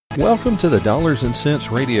Welcome to the Dollars and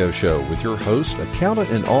Cents Radio Show with your host, accountant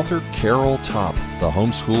and author Carol Topp, the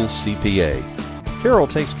homeschool CPA. Carol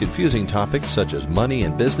takes confusing topics such as money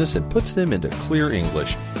and business and puts them into clear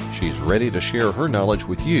English. She's ready to share her knowledge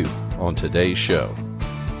with you on today's show.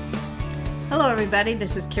 Hello, everybody.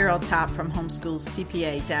 This is Carol Topp from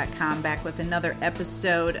homeschoolcpa.com, back with another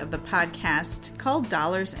episode of the podcast called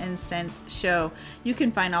Dollars and Cents Show. You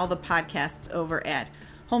can find all the podcasts over at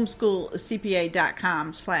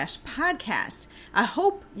homeschoolcpa.com/podcast. I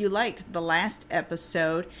hope you liked the last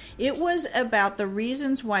episode. It was about the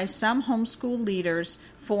reasons why some homeschool leaders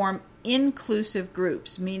form inclusive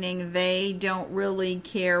groups, meaning they don't really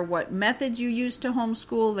care what method you use to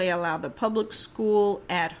homeschool. They allow the public school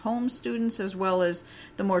at home students as well as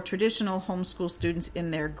the more traditional homeschool students in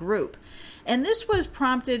their group. And this was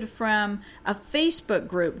prompted from a Facebook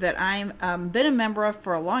group that I've been a member of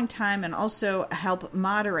for a long time and also help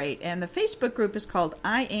moderate. And the Facebook group is called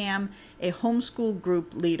I Am a Homeschool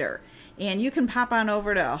Group Leader. And you can pop on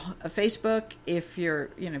over to Facebook if you're,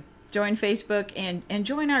 join Facebook and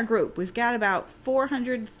join our group. We've got about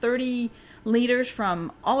 430 leaders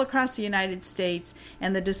from all across the United States,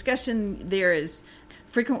 and the discussion there is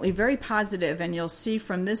frequently very positive, and you'll see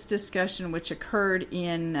from this discussion, which occurred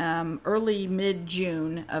in early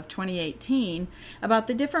mid-June of 2018, about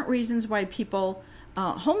the different reasons why people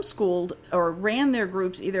homeschooled or ran their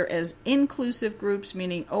groups either as inclusive groups,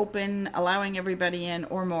 meaning open, allowing everybody in,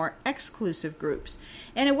 or more exclusive groups.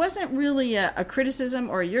 And it wasn't really a criticism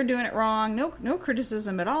or you're doing it wrong, no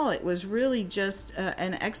criticism at all. It was really just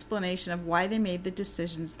an explanation of why they made the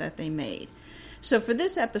decisions that they made. So for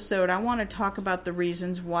this episode, I want to talk about the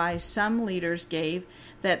reasons why some leaders gave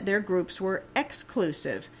that their groups were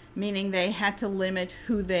exclusive, meaning they had to limit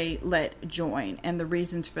who they let join, and the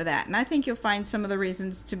reasons for that. And I think you'll find some of the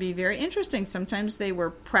reasons to be very interesting. Sometimes they were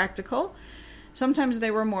practical, sometimes they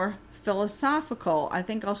were more philosophical. I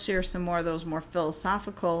think I'll share some more of those more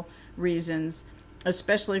philosophical reasons,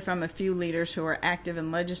 especially from a few leaders who are active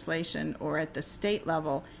in legislation or at the state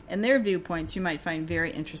level, and their viewpoints you might find very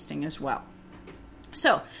interesting as well.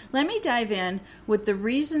 So let me dive in with the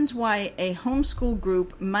reasons why a homeschool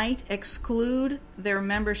group might exclude their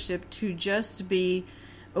membership to just be,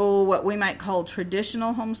 what we might call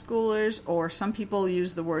traditional homeschoolers, or some people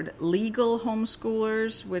use the word legal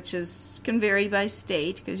homeschoolers, which can vary by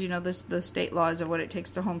state, because the state laws of what it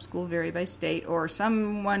takes to homeschool vary by state, or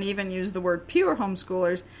someone even used the word pure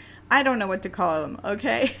homeschoolers. I don't know what to call them,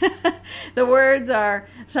 okay? The words are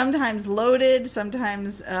sometimes loaded,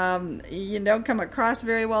 sometimes you don't come across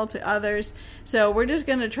very well to others. So we're just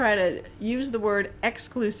going to try to use the word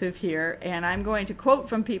exclusive here, and I'm going to quote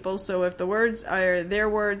from people, so if the words are their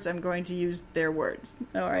words, I'm going to use their words.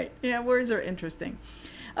 All right, yeah, words are interesting.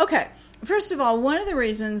 Okay, first of all, one of the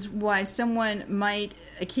reasons why someone might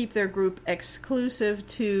keep their group exclusive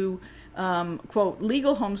to quote,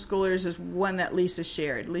 legal homeschoolers is one that Lisa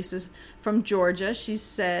shared. Lisa's from Georgia. She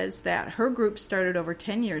says that her group started over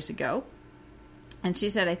 10 years ago. And she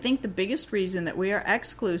said, I think the biggest reason that we are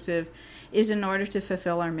exclusive is in order to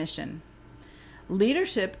fulfill our mission.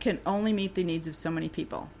 Leadership can only meet the needs of so many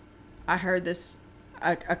people. I heard this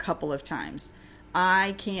a couple of times.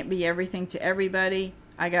 I can't be everything to everybody.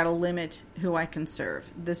 I got to limit who I can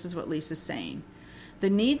serve. This is what Lisa's saying. The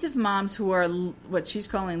needs of moms who are what she's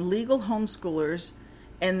calling legal homeschoolers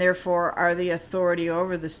and therefore are the authority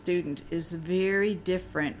over the student is very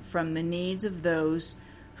different from the needs of those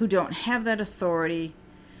who don't have that authority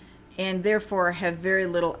and therefore have very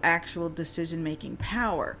little actual decision-making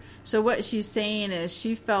power. So what she's saying is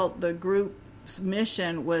she felt the group's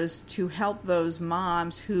mission was to help those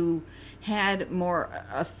moms who had more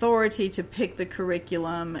authority to pick the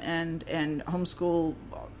curriculum and homeschool.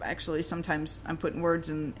 Actually, sometimes I'm putting words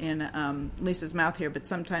in Lisa's mouth here, but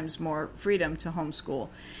sometimes more freedom to homeschool,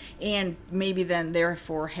 and maybe then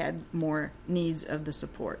therefore had more needs of the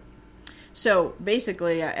support. So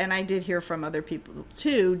basically, and I did hear from other people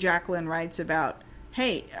too, Jacqueline writes about,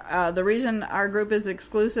 hey, the reason our group is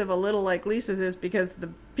exclusive, a little like Lisa's, is because the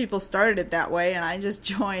people started it that way and I just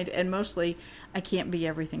joined, and mostly I can't be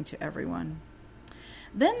everything to everyone.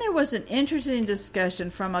 Then there was an interesting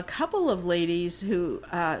discussion from a couple of ladies who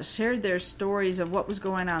shared their stories of what was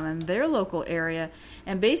going on in their local area,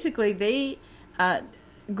 and basically their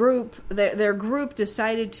group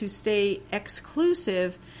decided to stay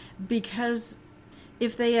exclusive because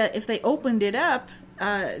if they opened it up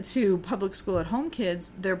to public school at home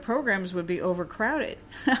kids, their programs would be overcrowded.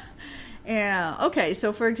 Yeah. Okay.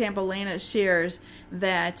 So, for example, Lena shares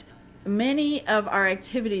that many of our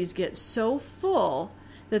activities get so full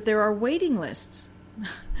that there are waiting lists.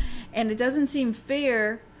 And it doesn't seem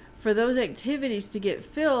fair for those activities to get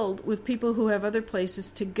filled with people who have other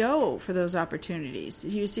places to go for those opportunities.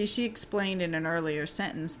 You see, she explained in an earlier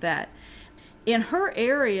sentence that in her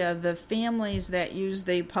area, the families that use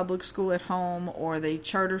the public school at home or the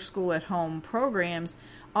charter school at home programs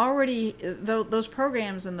already, those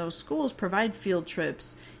programs and those schools provide field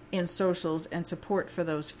trips and socials and support for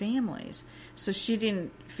those families. So she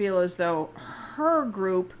didn't feel as though her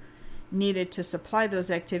group needed to supply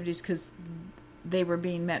those activities because they were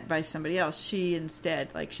being met by somebody else. She instead,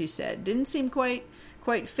 like she said, didn't seem quite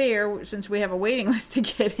fair since we have a waiting list to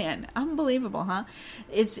get in. Unbelievable, huh?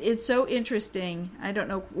 It's so interesting. I don't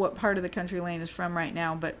know what part of the country Lane is from right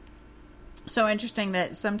now, but so interesting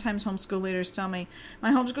that sometimes homeschool leaders tell me, my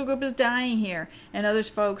homeschool group is dying here. And others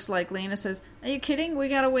folks like Lena says, are you kidding? We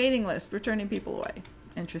got a waiting list. We're turning people away.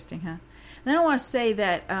 Interesting, huh? Then I want to say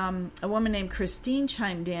that a woman named Christine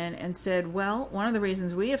chimed in and said, well, one of the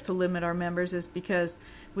reasons we have to limit our members is because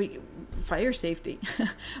fire safety.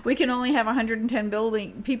 We can only have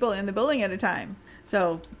 110 people in the building at a time.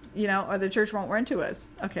 So, or the church won't rent to us.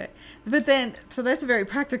 Okay. But then, so that's a very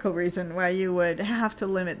practical reason why you would have to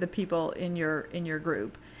limit the people in your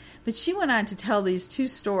group. But she went on to tell these two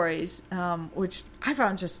stories, which I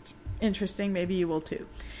found just interesting. Maybe you will too.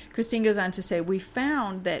 Christine goes on to say, we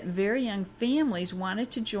found that very young families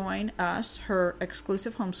wanted to join us, her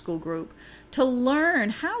exclusive homeschool group, to learn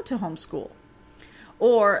how to homeschool,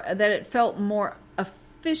 or that it felt more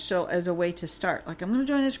official as a way to start. Like, I'm going to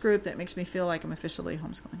join this group that makes me feel like I'm officially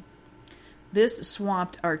homeschooling. This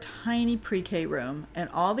swamped our tiny pre-K room, and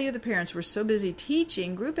all the other parents were so busy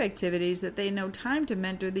teaching group activities that they had no time to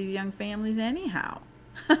mentor these young families anyhow.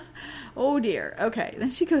 Oh dear. Okay,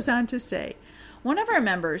 then she goes on to say, one of our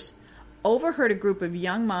members overheard a group of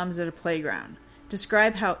young moms at a playground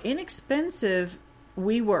describe how inexpensive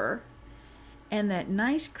we were and that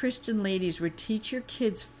nice Christian ladies would teach your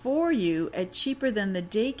kids for you at cheaper than the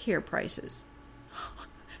daycare prices.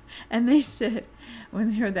 And they said, when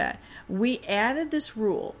they heard that, we added this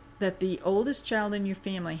rule that the oldest child in your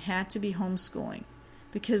family had to be homeschooling,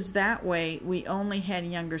 because that way we only had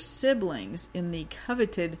younger siblings in the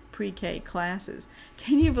coveted pre-K classes.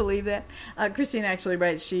 Can you believe that? Christine actually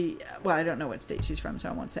writes, I don't know what state she's from, so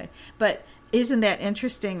I won't say, but isn't that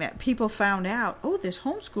interesting that people found out, this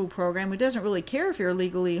homeschool program, who doesn't really care if you're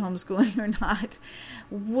legally homeschooling or not,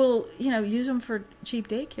 will, use them for cheap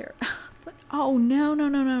daycare. It's like, oh,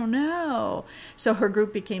 no. So her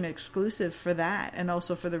group became exclusive for that, and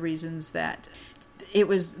also for the reasons that it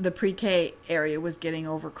was the pre-K area was getting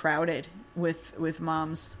overcrowded with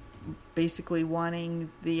moms basically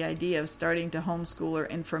wanting the idea of starting to homeschool or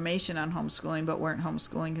information on homeschooling, but weren't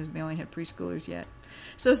homeschooling because they only had preschoolers yet.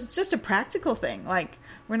 So it's just a practical thing. Like,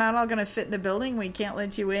 we're not all going to fit in the building. We can't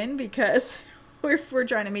let you in because we're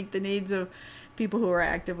trying to meet the needs of people who are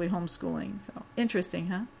actively homeschooling. So interesting,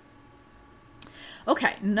 huh?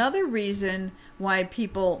 Okay, another reason why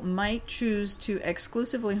people might choose to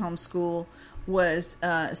exclusively homeschool was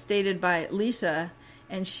stated by Lisa,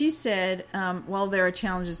 and she said, there are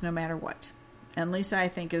challenges no matter what. And Lisa, I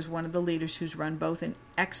think, is one of the leaders who's run both an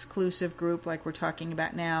exclusive group, like we're talking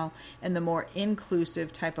about now, and the more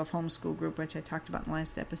inclusive type of homeschool group, which I talked about in the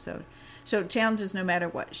last episode. So challenges no matter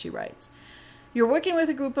what, she writes. You're working with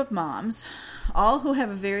a group of moms, all who have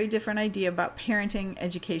a very different idea about parenting,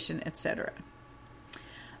 education, etc.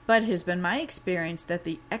 But it has been my experience that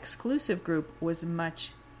the exclusive group was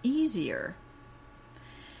much easier.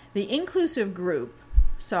 The inclusive group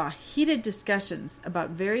saw heated discussions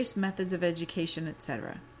about various methods of education,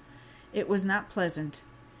 etc. It was not pleasant,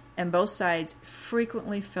 and both sides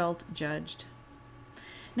frequently felt judged.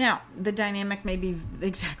 Now, the dynamic may be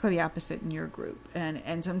exactly the opposite in your group,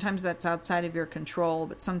 and sometimes that's outside of your control,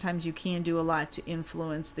 but sometimes you can do a lot to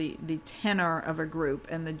influence the tenor of a group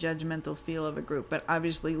and the judgmental feel of a group. But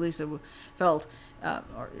obviously Lisa felt,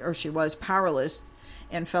 or she was powerless,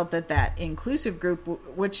 and felt that inclusive group,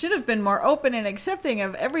 which should have been more open and accepting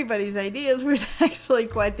of everybody's ideas, was actually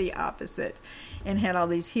quite the opposite, and had all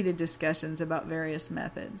these heated discussions about various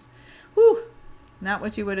methods. Whew! Not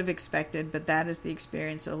what you would have expected, but that is the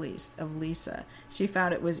experience, at least, of Lisa. She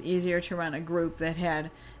found it was easier to run a group that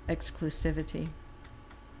had exclusivity.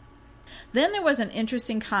 Then there was an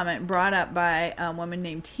interesting comment brought up by a woman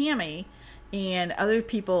named Tammy, and other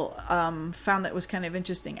people found that was kind of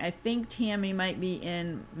interesting. I think Tammy might be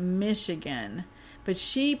in Michigan, but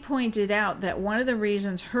she pointed out that one of the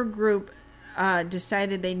reasons her group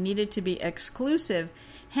decided they needed to be exclusive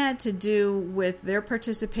had to do with their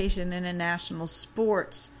participation in a national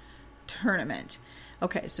sports tournament.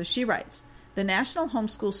 Okay, so she writes, the national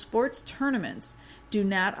homeschool sports tournaments do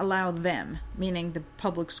not allow them, meaning the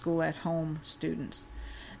public school at home students,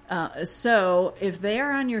 So if they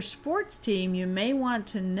are on your sports team, you may want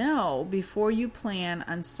to know before you plan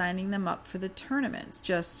on signing them up for the tournaments,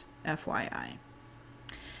 just FYI.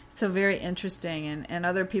 So very interesting, and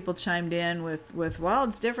other people chimed in with, well,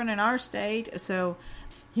 it's different in our state. So,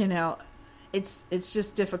 it's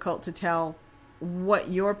just difficult to tell what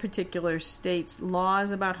your particular state's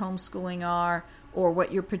laws about homeschooling are, or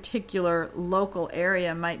what your particular local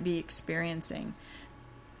area might be experiencing.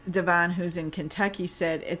 Devon, who's in Kentucky,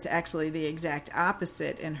 said it's actually the exact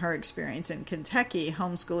opposite in her experience. In Kentucky,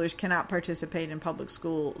 homeschoolers cannot participate in public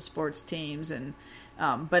school sports teams, and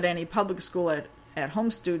but any public school at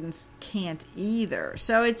home students can't either.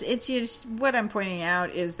 So it's just, what I'm pointing out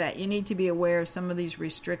is that you need to be aware of some of these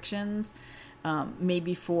restrictions,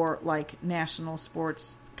 maybe for like national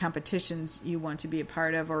sports competitions you want to be a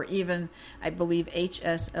part of, or even, I believe,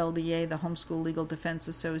 HSLDA, the Homeschool Legal Defense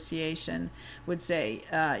Association, would say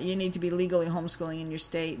you need to be legally homeschooling in your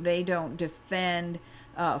state. They don't defend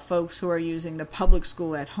folks who are using the public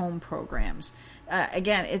school at home programs.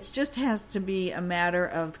 Again, it just has to be a matter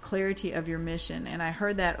of the clarity of your mission. And I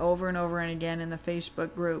heard that over and over and again in the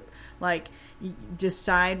Facebook group. Like,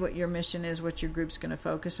 decide what your mission is, what your group's going to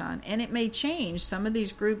focus on. And it may change. Some of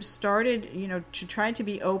these groups started, to try to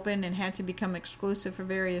be open and had to become exclusive for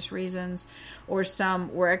various reasons. Or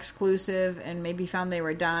some were exclusive and maybe found they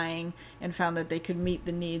were dying and found that they could meet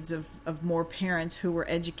the needs of more parents who were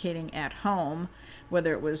educating at home,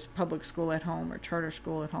 whether it was public school at home or charter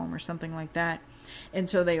school at home or something like that. And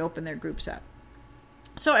so they open their groups up.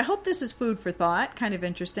 So I hope this is food for thought, kind of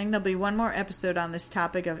interesting. There'll be one more episode on this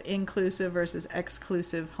topic of inclusive versus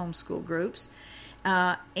exclusive homeschool groups.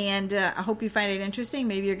 And I hope you find it interesting.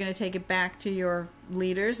 Maybe you're going to take it back to your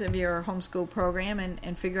leaders of your homeschool program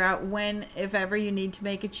and figure out when, if ever, you need to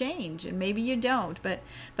make a change. And maybe you don't. But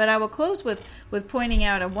I will close with pointing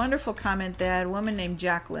out a wonderful comment that a woman named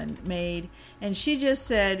Jacqueline made. And she just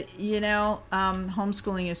said,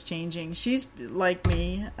 homeschooling is changing. She's like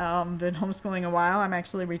me, been homeschooling a while. I'm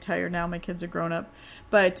actually retired now. My kids are grown up.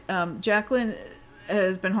 But Jacqueline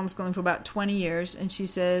has been homeschooling for about 20 years, and she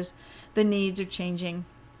says the needs are changing.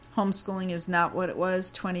 Homeschooling is not what it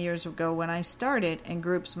was 20 years ago when I started, and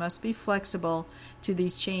groups must be flexible to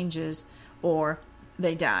these changes or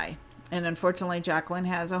they die. And unfortunately, Jacqueline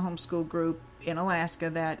has a homeschool group in Alaska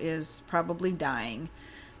that is probably dying.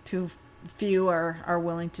 Too few are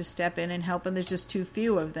willing to step in and help, and there's just too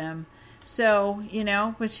few of them. So,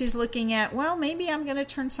 but she's looking at, well, maybe I'm going to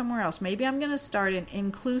turn somewhere else. Maybe I'm going to start an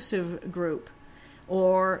inclusive group.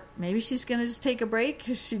 Or maybe she's going to just take a break.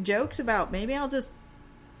 She jokes about, maybe I'll just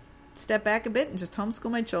step back a bit and just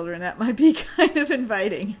homeschool my children. That might be kind of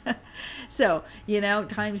inviting. So,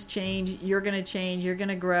 times change. You're going to change. You're going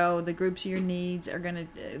to grow. The groups your needs are going to,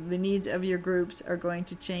 the needs of your groups are going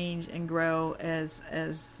to change and grow as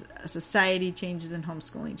society changes and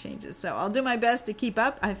homeschooling changes. So I'll do my best to keep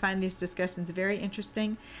up. I find these discussions very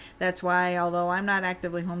interesting. That's why, although I'm not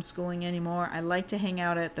actively homeschooling anymore, I like to hang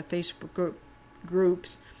out at the Facebook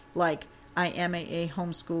groups like I am a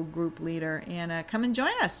homeschool group leader, and come and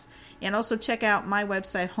join us. And also check out my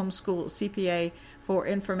website, Homeschool CPA, for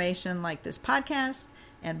information like this podcast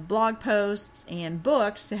and blog posts and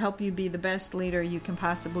books to help you be the best leader you can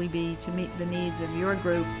possibly be to meet the needs of your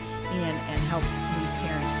group and help these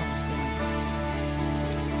parents homeschooling.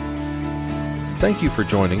 Thank you for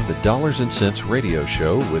joining the Dollars and Cents Radio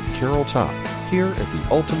Show with Carol Topp here at the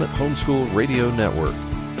Ultimate Homeschool Radio Network.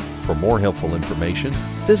 For more helpful information,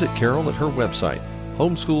 visit Carol at her website,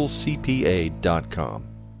 homeschoolcpa.com.